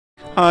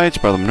Hi, it's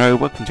BrotherMunro.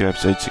 Welcome to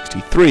episode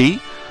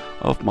 63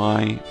 of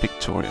my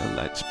Victoria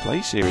Let's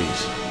Play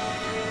series.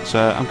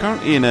 So, I'm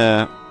currently in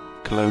a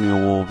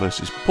colonial war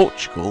versus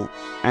Portugal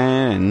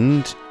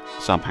and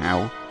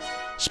somehow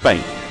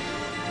Spain.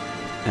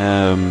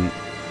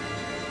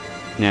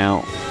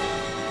 Now,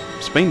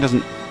 Spain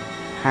doesn't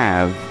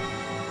have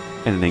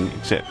anything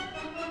except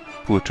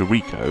Puerto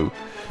Rico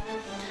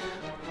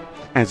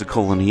as a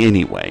colony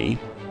anyway.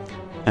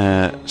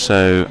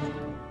 So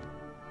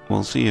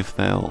we'll see if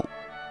they'll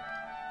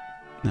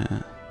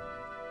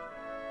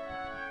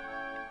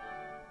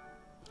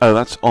oh,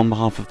 that's on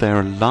behalf of their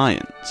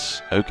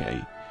alliance.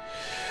 Okay,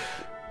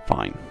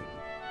 fine.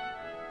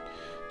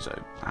 So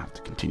I have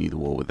to continue the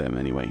war with them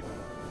anyway.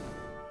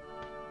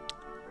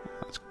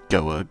 That's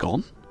Goa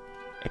gone.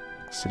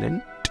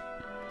 Excellent.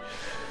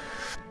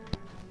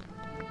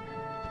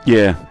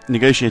 Yeah,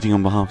 negotiating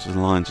on behalf of the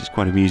alliance is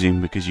quite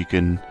amusing because you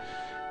can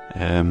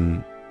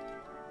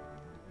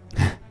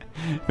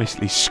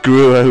basically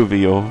screw over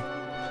your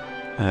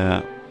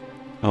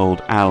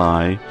old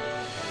ally,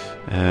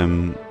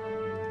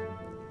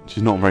 which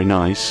is not very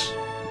nice,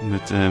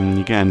 but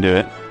you can do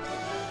it.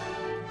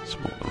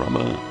 Swap the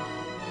rubber.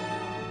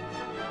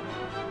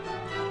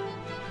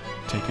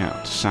 Take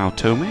out Sao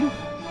Tome.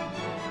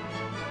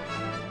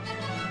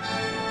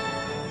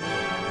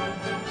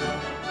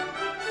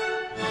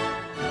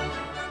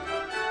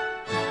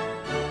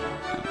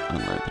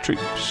 And unload the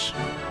troops.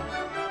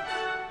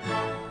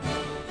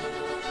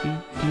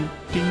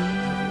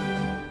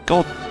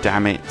 God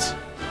damn it.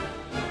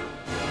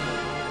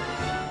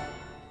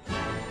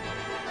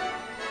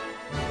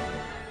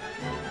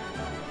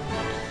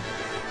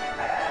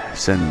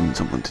 Send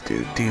someone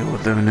to deal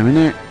with them in a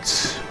minute.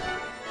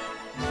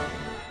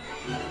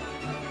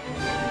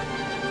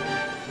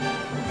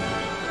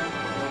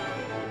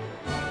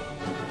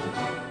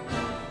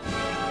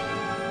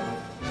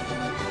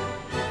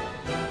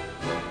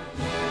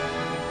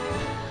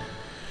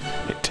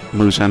 Hit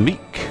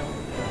Mozambique.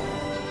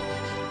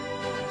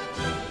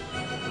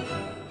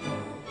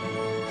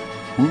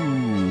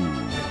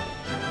 Ooh.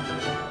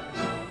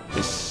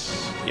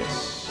 Yes,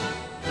 yes,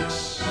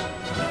 yes.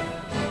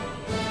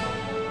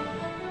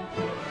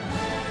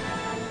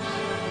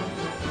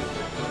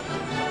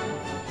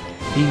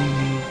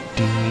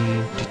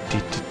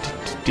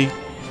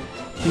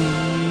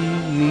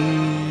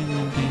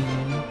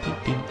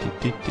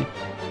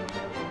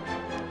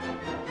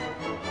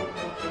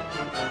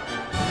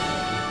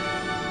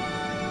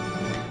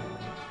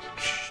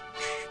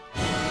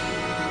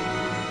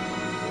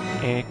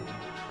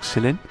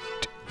 Excellent.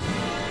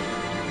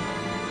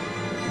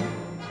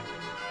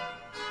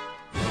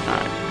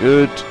 Alright,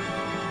 good.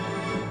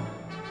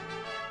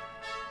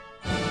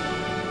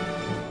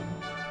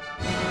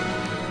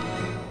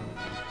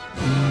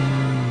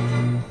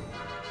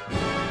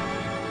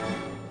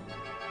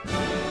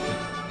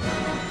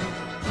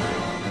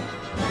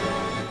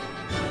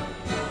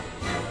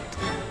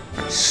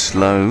 Very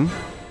slow.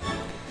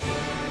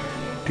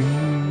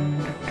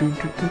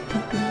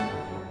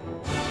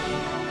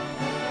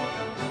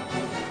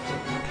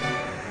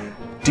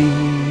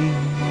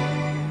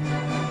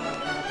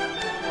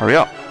 Hurry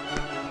up.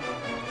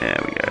 There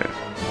we go.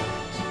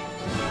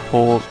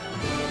 Pause.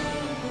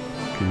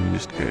 Can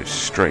just go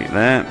straight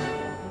there.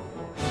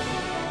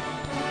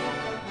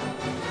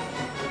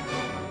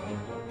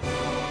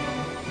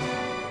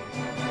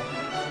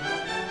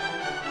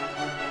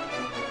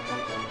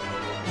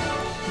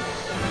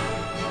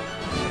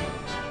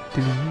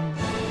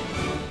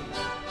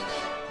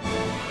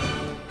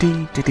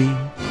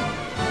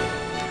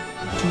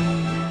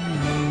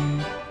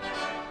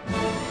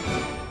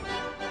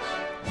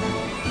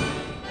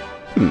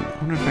 I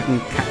wonder if I can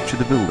capture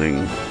the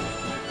building.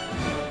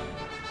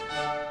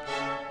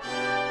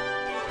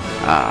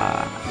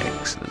 Ah,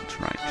 excellent,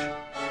 right.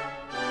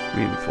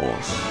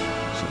 Reinforce,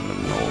 send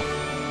them north.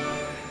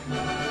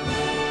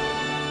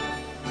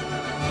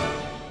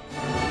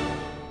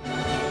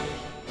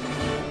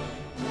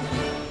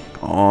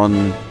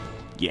 On.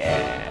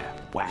 Yeah,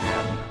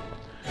 wham.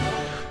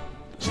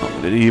 That's not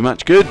going to do you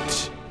much good.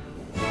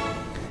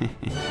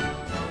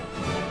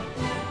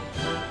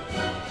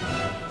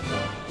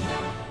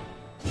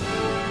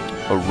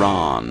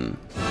 Iran.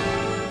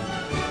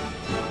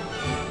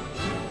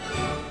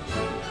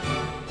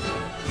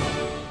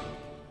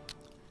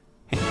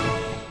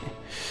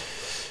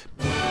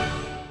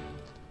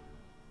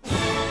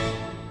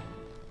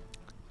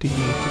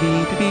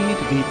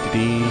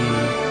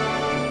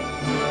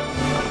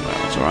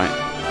 That's alright.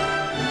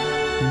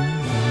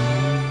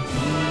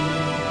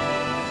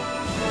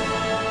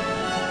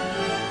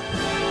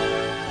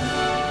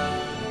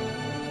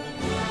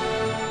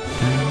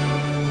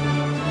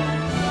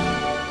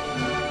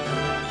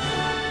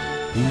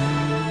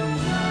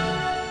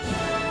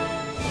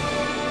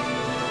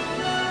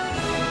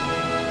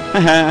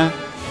 Haha,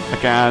 I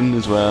can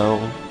as well.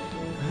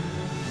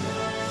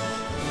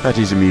 That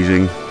is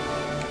amusing.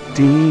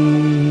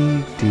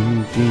 Dee,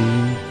 dee,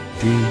 dee,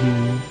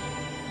 dee.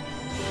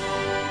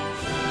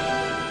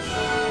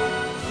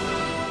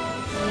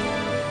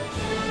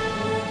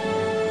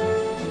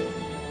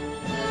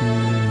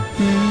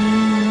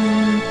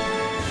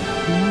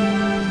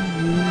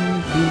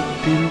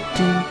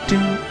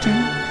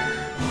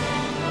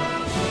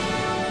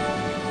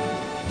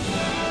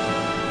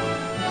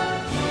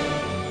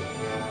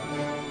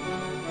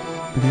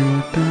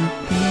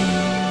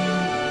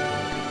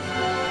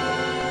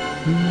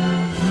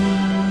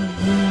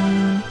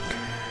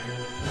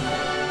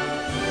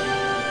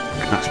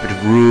 That's a bit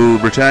of rural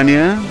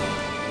Britannia.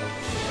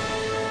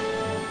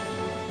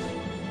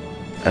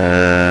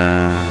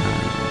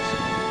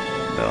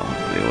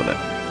 I'll deal with it.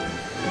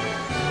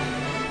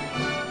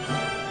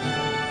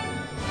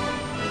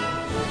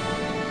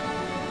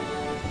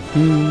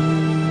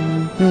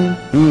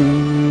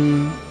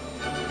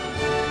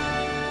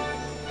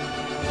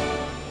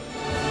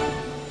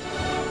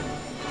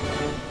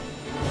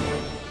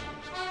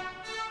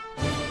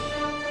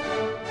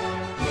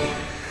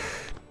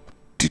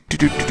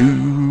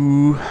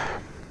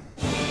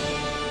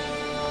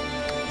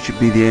 Should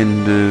be the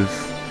end of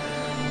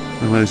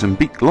the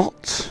Mozambique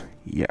lot.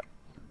 Yeah.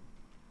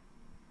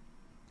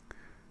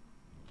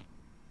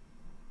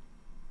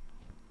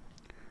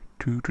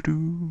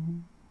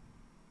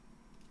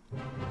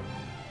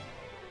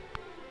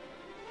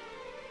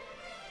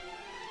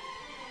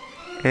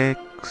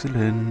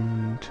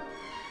 Excellent.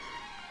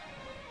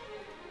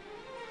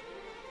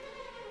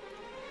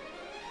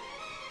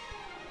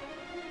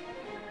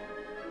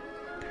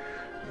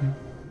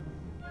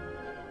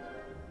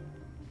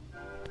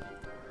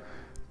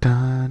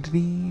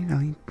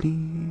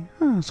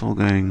 Oh, it's all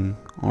going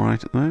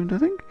alright at the moment, I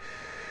think.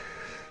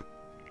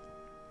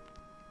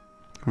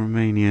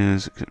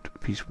 Romania's accepted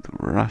peace with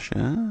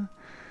Russia.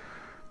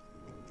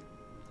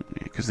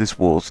 Because this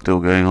war's still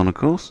going on, of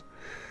course.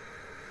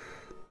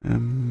 So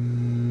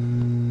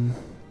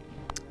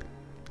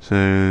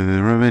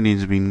the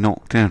Romanians have been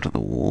knocked out of the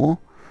war.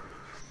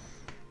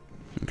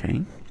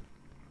 Okay.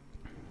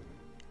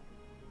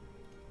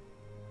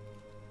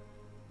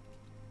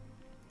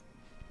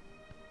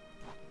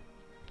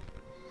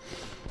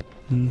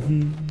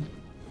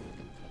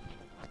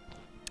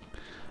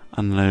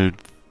 Unload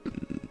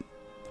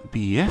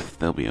BF,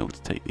 they'll be able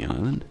to take the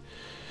island.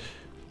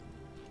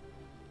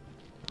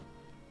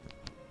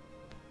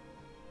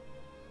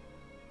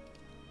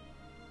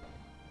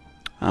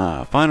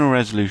 Final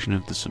resolution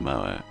of the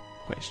Samoa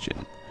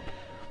question.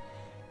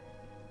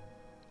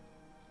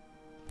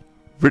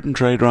 Britain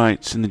trade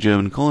rights in the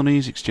German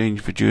colonies,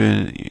 exchange for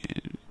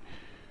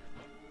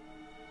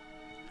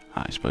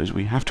I suppose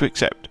we have to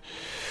accept.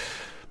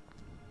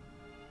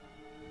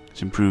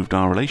 It's improved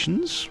our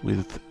relations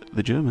with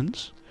the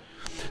Germans.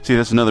 See,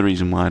 that's another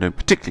reason why I don't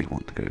particularly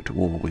want to go to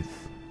war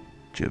with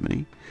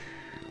Germany.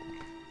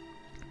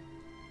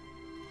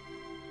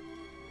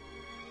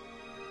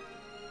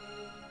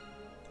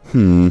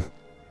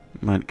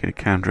 Might get a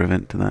counter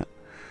event to that.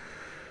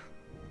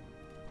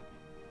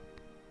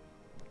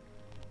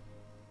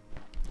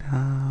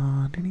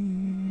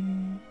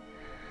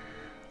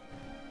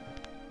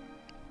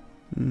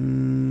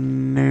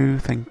 No,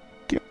 thank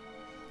you.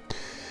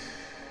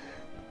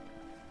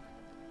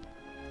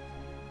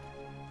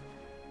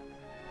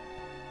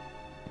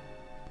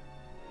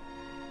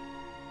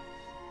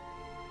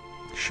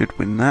 Should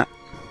win that.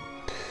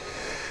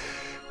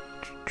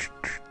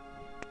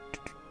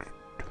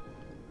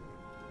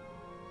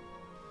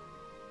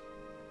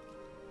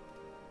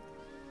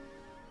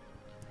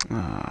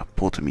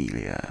 Port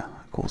Amelia,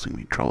 causing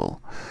me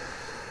trouble.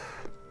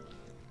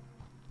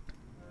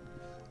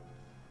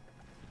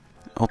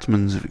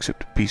 Ottomans have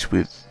accepted peace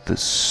with the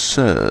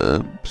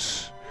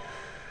Serbs.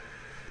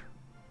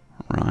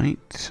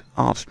 Right.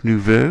 Art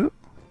Nouveau.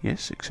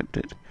 Yes,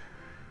 accepted.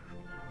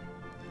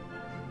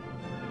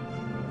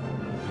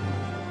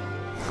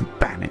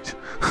 Ban it.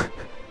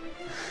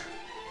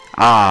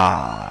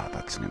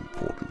 That's an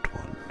important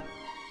one.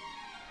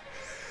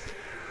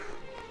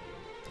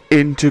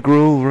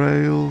 Integral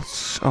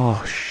rails.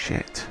 Oh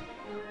shit.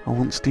 I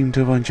want steam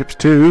turbine ships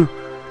too.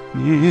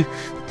 Yeah.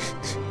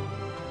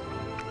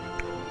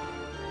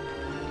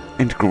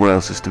 Integral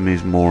rail system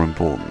is more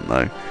important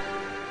though.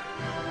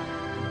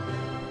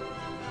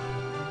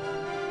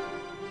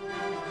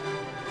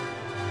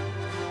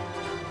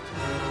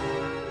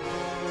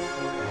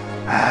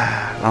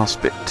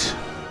 Last bit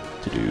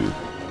to do.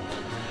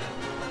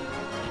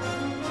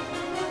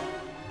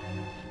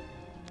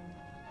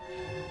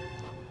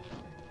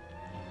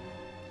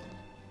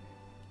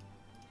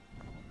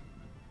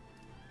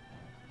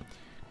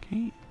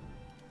 Okay.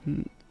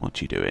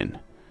 What you doing?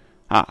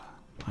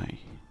 My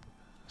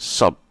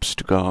subs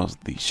to guard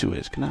the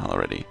Suez Canal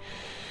already.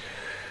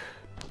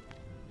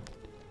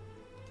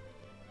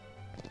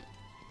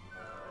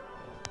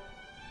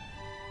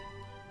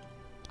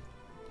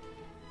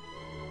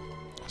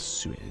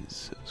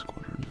 Suez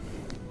Squadron.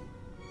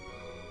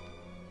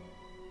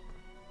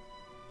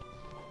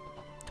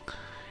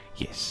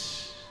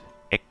 Yes.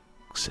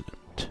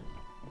 Excellent.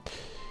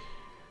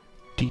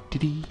 Dee dee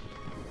dee.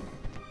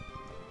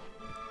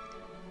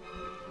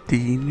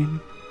 Dee.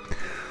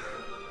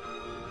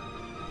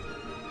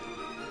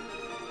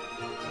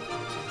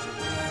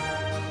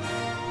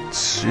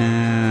 Let's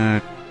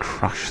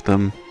crush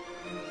them.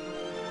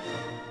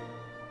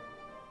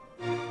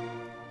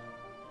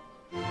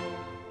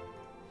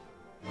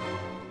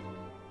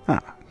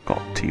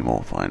 Got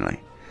Timor finally.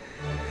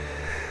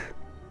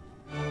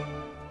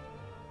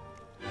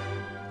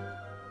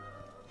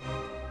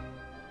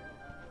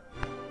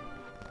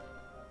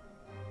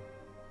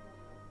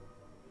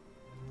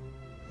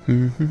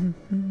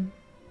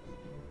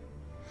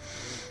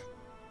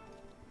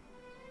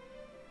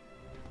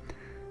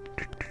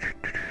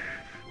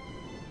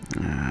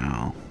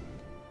 Now,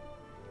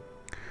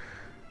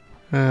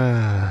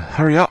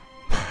 hurry up!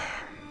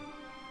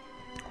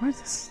 Where's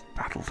this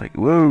battle take?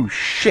 Whoa,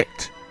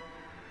 shit!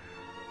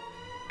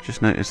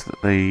 Just noticed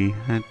that they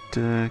had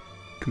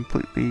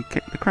completely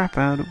kicked the crap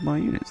out of my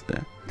units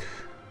there.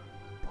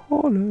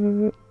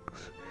 Bollocks!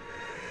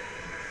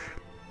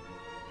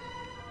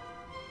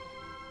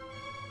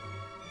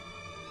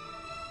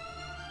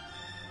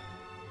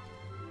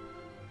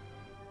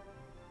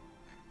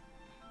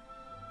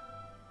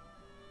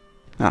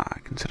 Ah, I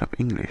can set up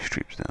English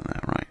troops down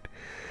there, right.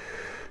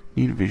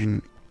 New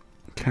division,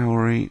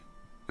 cavalry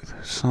with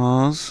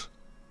hussars.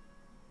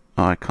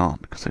 Oh, I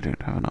can't because I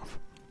don't have enough.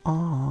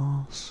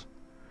 Arse.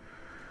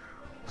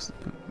 What's the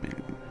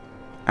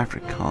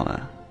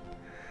Afrikaner?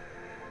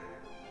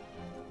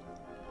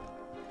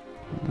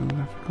 No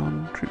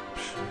Afrikaner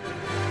troops.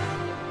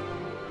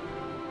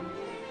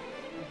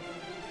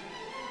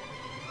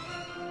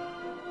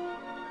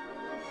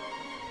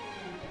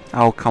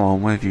 Oh, come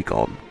on, where have you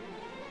gone?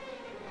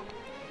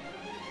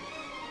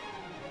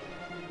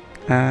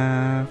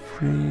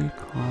 Afrikaner.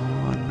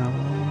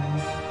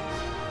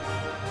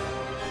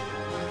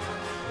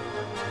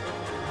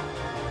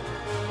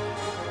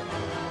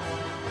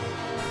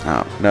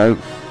 Oh, no.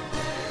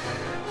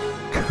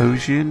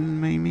 Kosian,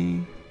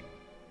 maybe?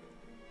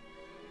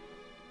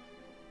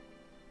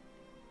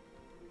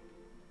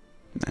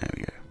 There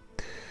we go.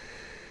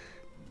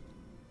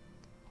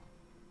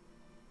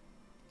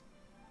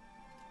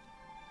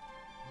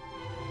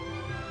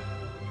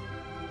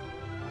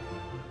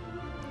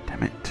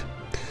 Damn it.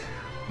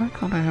 Why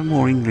can't I have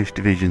more English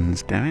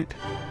divisions, damn it?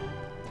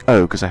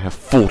 Oh, because I have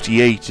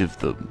 48 of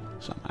them,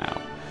 somehow.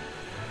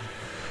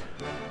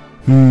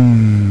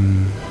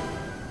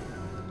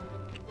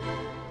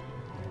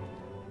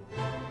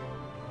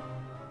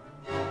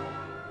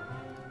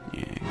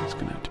 Yeah, it's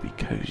going to have to be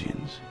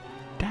Kosians.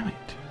 Damn it.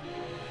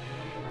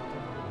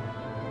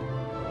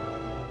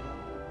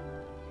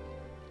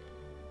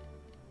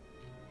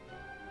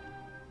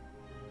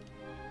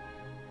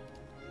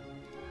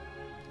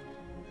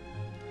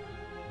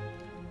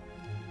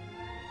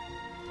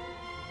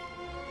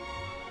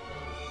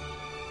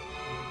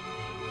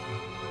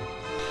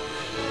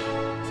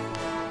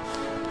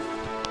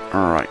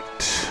 Alright.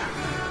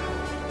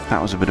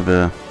 That was a bit of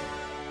a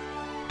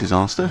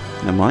disaster.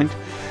 Never mind.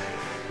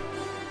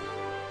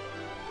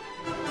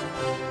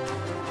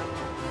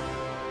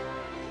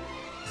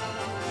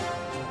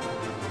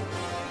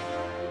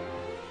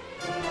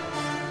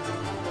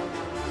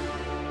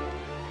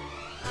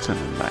 Turn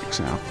them back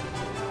south.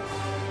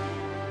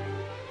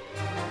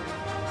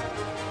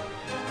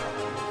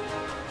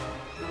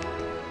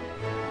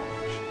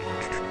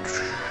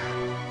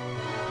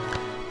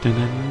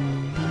 Dun-dun.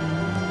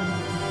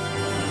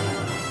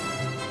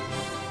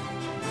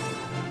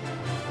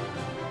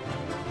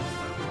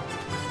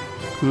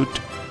 Good.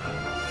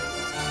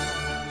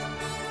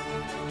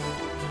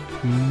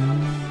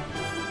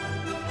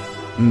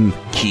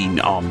 Keen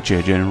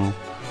armchair general.